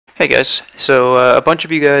Hey guys, so a bunch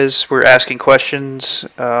of you guys were asking questions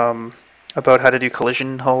about how to do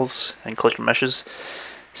collision hulls and collision meshes.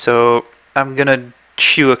 So I'm gonna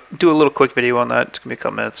do a little quick video on that. It's gonna be a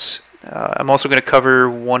couple minutes. I'm also gonna cover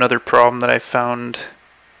one other problem that I found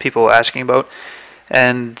people asking about,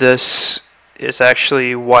 and this is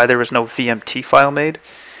actually why there was no VMT file made.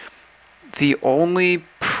 The only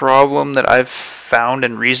problem that I've found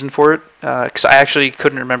and reason for it, because I actually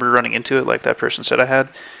couldn't remember running into it like that person said I had.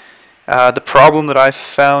 The problem that I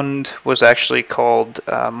found was actually called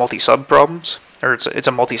multi-sub problems, or it's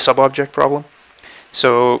a multi-sub object problem.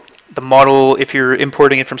 So the model, if you're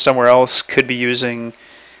importing it from somewhere else, could be using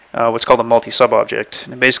what's called a multi-sub object.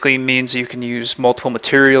 And it basically means you can use multiple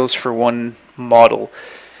materials for one model.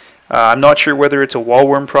 I'm not sure whether it's a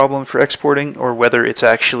Wallworm problem for exporting or whether it's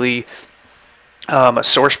actually a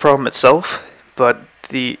source problem itself, but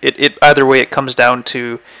either way it comes down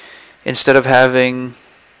to, instead of having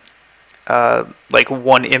like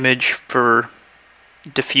one image for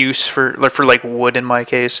diffuse for like wood in my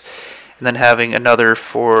case, and then having another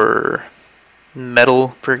for metal,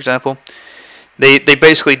 for example, they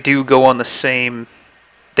basically do go on the same.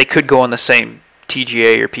 They could go on the same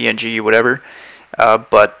TGA or PNG or whatever,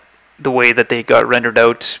 but the way that they got rendered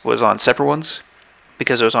out was on separate ones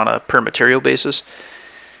because it was on a per material basis.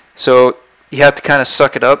 So you have to kind of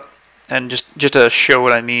suck it up, and just to show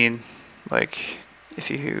what I mean, like, if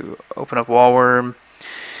you open up Wallworm,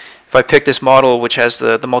 if I pick this model which has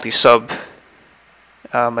the multi-sub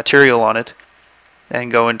material on it and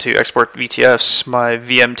go into export VTFs, my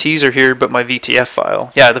VMTs are here, but my VTF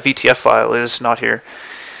file, the VTF file is not here.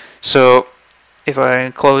 So if I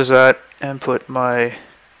close that and put my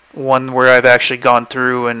one where I've actually gone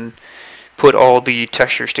through and put all the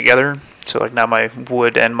textures together, so like now my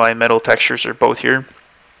wood and my metal textures are both here.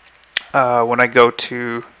 When I go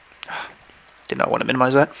to did not want to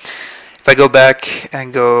minimize that. If I go back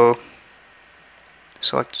and go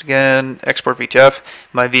select it again, export VTF,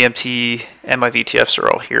 my VMT and my VTFs are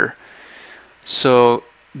all here. So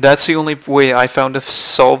that's the only way I found to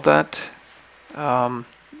solve that.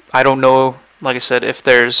 I don't know, like I said, if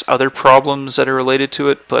there's other problems that are related to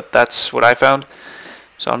it, but that's what I found.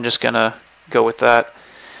 So I'm just gonna go with that.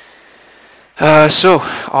 So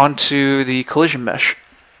on to the collision mesh.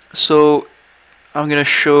 So I'm going to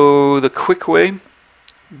show the quick way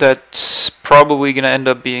that's probably going to end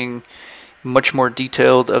up being much more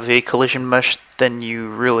detailed of a collision mesh than you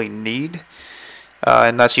really need.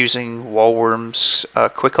 And that's using Wallworm's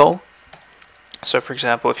quick hull. So for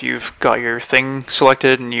example, if you've got your thing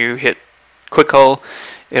selected and you hit quick hull,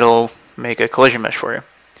 it'll make a collision mesh for you.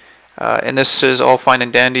 And this is all fine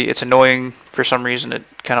and dandy. It's annoying for some reason it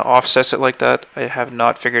kind of offsets it like that. I have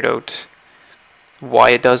not figured out why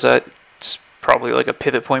it does that. It's probably like a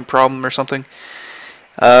pivot point problem or something.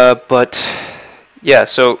 But yeah,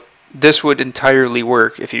 so this would entirely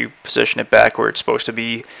work if you position it back where it's supposed to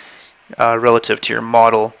be relative to your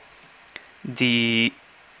model. The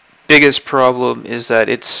biggest problem is that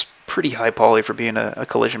it's pretty high poly for being a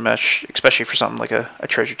collision mesh, especially for something like a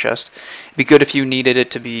treasure chest. It'd be good if you needed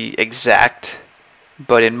it to be exact,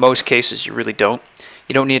 but in most cases you really don't.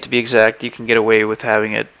 You don't need it to be exact. You can get away with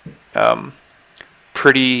having it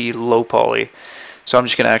pretty low poly. So I'm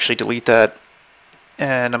just going to actually delete that,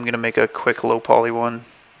 and I'm going to make a quick low poly one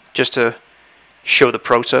just to show the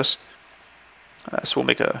process. So we'll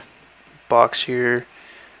make a box here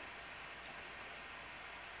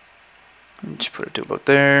and just put it to about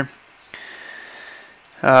there.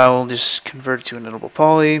 We'll just convert it to a knittable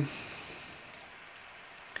poly.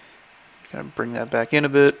 Kind of bring that back in a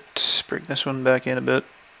bit, bring this one back in a bit.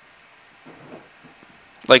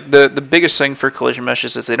 Like the biggest thing for collision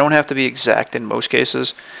meshes is they don't have to be exact in most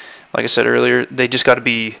cases. Like I said earlier, they just got to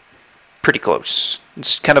be pretty close.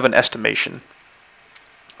 It's kind of an estimation.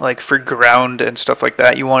 Like for ground and stuff like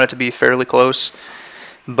that, you want it to be fairly close,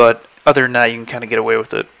 but other than that, you can kind of get away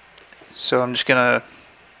with it. So I'm just gonna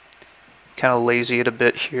kind of lazy it a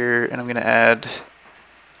bit here, and I'm gonna add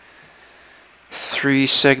 3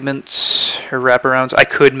 segments or wraparounds. I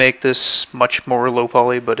could make this much more low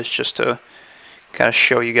poly, but it's just to kind of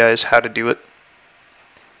show you guys how to do it.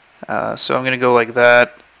 So I'm going to go like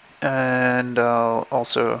that, and I'll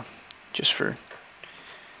also, just for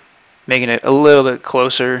making it a little bit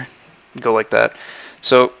closer, go like that.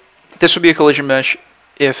 So this would be a collision mesh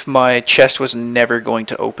if my chest was never going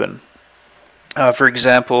to open. For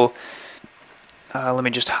example, let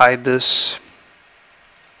me just hide this.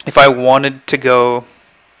 If I wanted to go,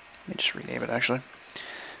 let me just rename it actually.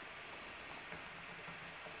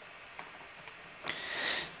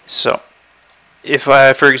 So if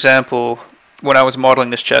I, for example, when I was modeling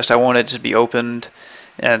this chest, I wanted it to be opened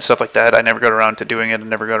and stuff like that. I never got around to doing it. I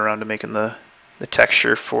never got around to making the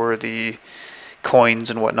texture for the coins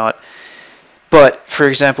and whatnot. But, for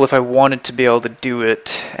example, if I wanted to be able to do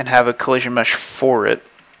it and have a collision mesh for it,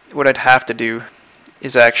 what I'd have to do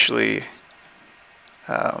is actually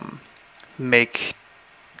make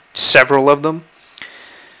several of them.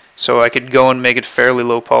 So I could go and make it fairly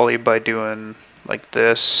low poly by doing like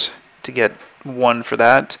this to get one for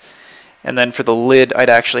that. And then for the lid, I'd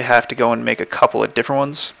actually have to go and make a couple of different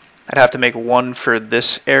ones. I'd have to make one for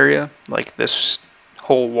this area, like this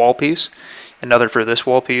whole wall piece, another for this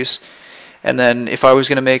wall piece. And then if I was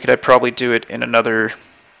going to make it, I'd probably do it in another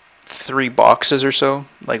 3 boxes or so,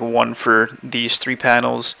 like one for these 3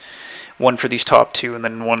 panels, one for these top 2, and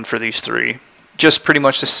then one for these 3. Just pretty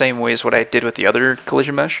much the same way as what I did with the other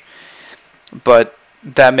collision mesh, but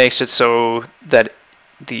that makes it so that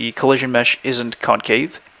the collision mesh isn't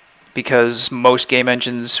concave, because most game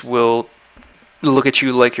engines will look at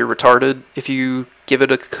you like you're retarded if you give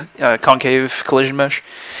it a concave collision mesh.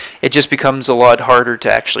 It just becomes a lot harder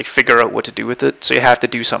to actually figure out what to do with it, so you have to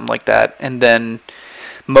do something like that, and then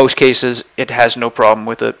most cases it has no problem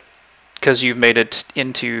with it because you've made it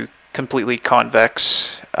into completely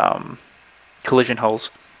convex collision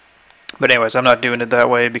hulls. But anyways, I'm not doing it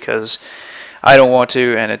that way because I don't want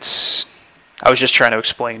to, and I was just trying to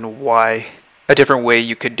explain why a different way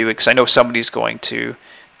you could do it, because I know somebody's going to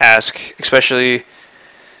ask, especially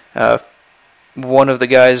one of the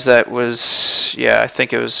guys that was, I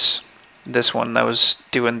think it was this one that was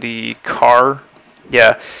doing the car.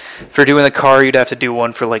 Yeah, for doing the car, you'd have to do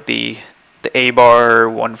one for like the A-bar,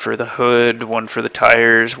 one for the hood, one for the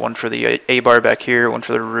tires, one for the A-bar back here, one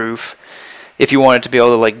for the roof, if you wanted to be able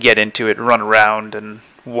to like get into it, run around and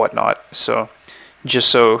whatnot. So just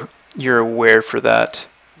so you're aware for that.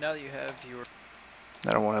 Now that you have your,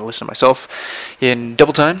 I don't want to listen to myself in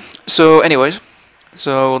double time. So anyways,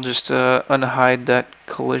 so we'll just unhide that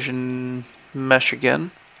collision mesh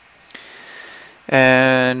again,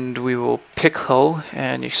 and we will pick hull,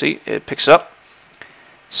 and you see it picks up.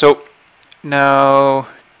 So now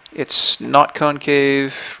it's not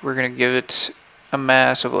concave. We're gonna give it a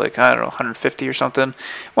mass of like, I don't know, 150 or something.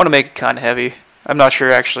 Want to make it kind of heavy. I'm not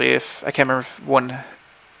sure actually if, I can't remember if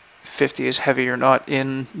 150 is heavy or not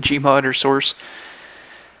in Gmod or Source.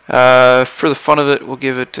 For the fun of it, we'll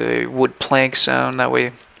give it a wood plank sound. That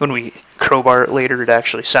way when we crowbar it later, it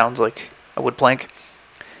actually sounds like a wood plank.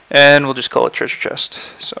 And we'll just call it treasure chest.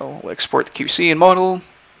 So we'll export the QC and model.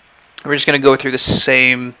 We're just going to go through the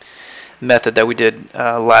same method that we did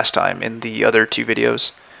last time in the other 2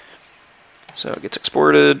 videos. So it gets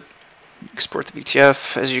exported, export the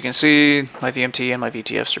VTF. As you can see, my VMT and my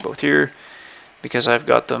VTFs are both here because I've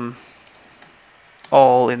got them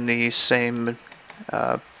all in the same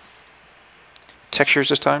textures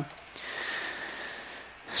this time.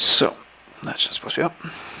 So that's just supposed to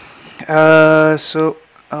be up. So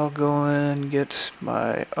I'll go and get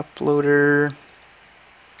my uploader.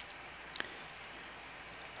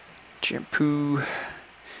 Shampoo.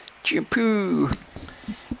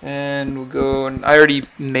 And we'll go, and I already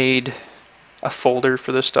made a folder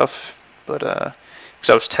for this stuff, but because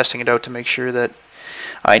I was testing it out to make sure that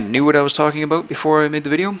I knew what I was talking about before I made the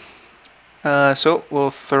video. So we'll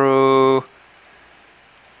throw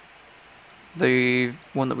the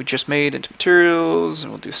one that we just made into materials,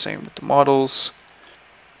 and we'll do the same with the models.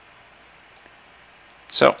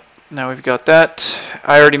 So now we've got that.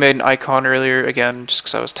 I already made an icon earlier, again, just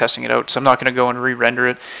because I was testing it out, so I'm not going to go and re-render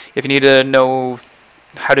it. If you need to know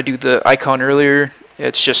how to do the icon earlier,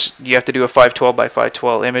 it's just you have to do a 512 by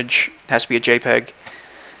 512 image. It has to be a JPEG.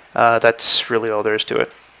 That's really all there is to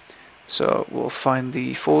it. So we'll find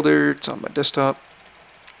the folder. It's on my desktop,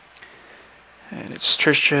 and it's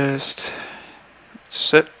treasure chest.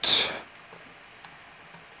 Set.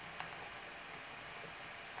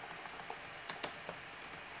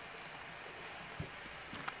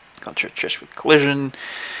 Treasure chest with collision.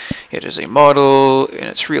 It is a model, and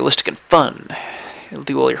it's realistic and fun. It'll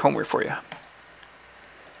do all your homework for you.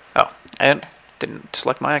 Oh, and didn't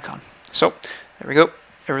select my icon. So, there we go.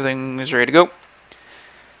 Everything is ready to go.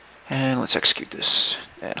 And let's execute this.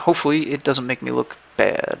 And hopefully it doesn't make me look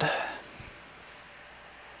bad.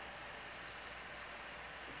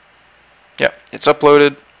 Yeah, it's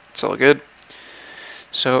uploaded. It's all good.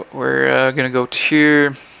 So, we're going to go to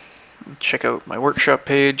here. Check out my workshop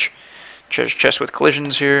page. Treasure chest with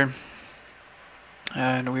collisions here.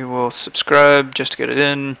 And we will subscribe just to get it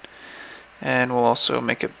in, and we'll also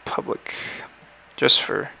make it public just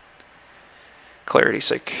for clarity's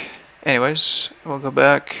sake. Anyways, we'll go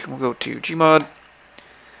back, we'll go to Gmod.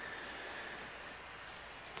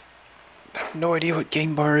 I have no idea what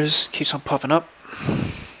game bar is, keeps on popping up.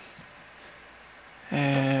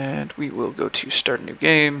 And we will go to start a new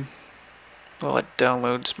game while it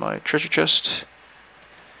downloads my treasure chest.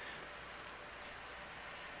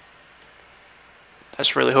 I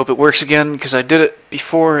just really hope it works again, because I did it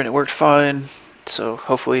before and it worked fine. So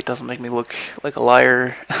hopefully it doesn't make me look like a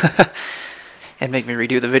liar and make me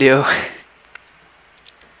redo the video.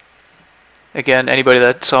 Again, anybody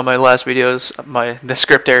that saw my last videos, the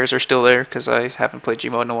script errors are still there because I haven't played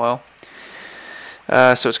Gmod in a while.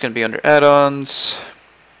 So it's going to be under add-ons,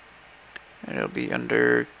 and it'll be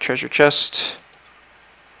under treasure chest.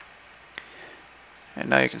 And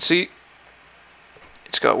now you can see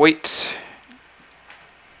it's got weight.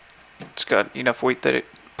 It's got enough weight that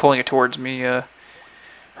pulling it towards me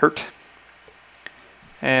hurt.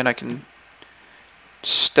 And I can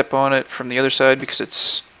step on it from the other side because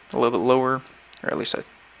it's a little bit lower, or at least I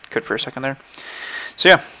could for a second there. So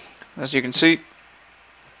yeah, as you can see,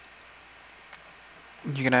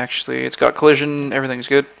 you can actually, it's got collision, everything's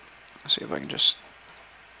good. Let's see if I can just,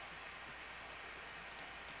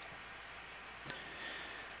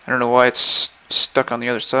 I don't know why it's stuck on the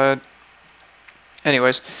other side.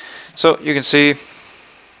 Anyways, so you can see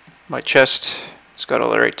my chest, it's got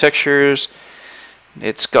all the right textures,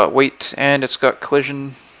 it's got weight, and it's got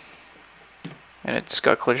collision. And it's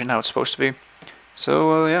got collision how it's supposed to be.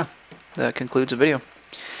 So yeah, that concludes the video.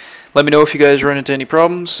 Let me know if you guys run into any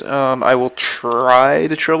problems. I will try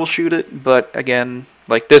to troubleshoot it, but again,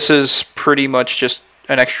 like, this is pretty much just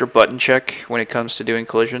an extra button check when it comes to doing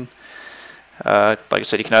collision. Like I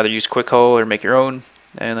said, you can either use quick haul or make your own,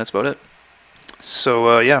 and that's about it.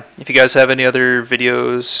 So yeah, if you guys have any other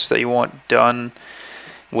videos that you want done,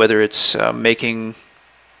 whether it's making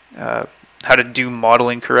how to do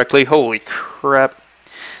modeling correctly. Holy crap.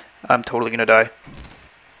 I'm totally gonna die.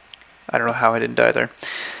 I don't know how I didn't die there.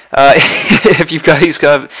 If you guys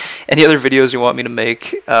got any other videos you want me to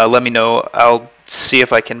make, let me know. I'll see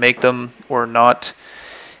if I can make them or not.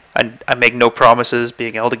 I make no promises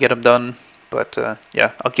being able to get them done, but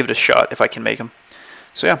yeah, I'll give it a shot if I can make them.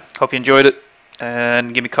 So yeah, hope you enjoyed it,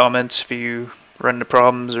 and give me comments if you run into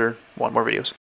problems or want more videos.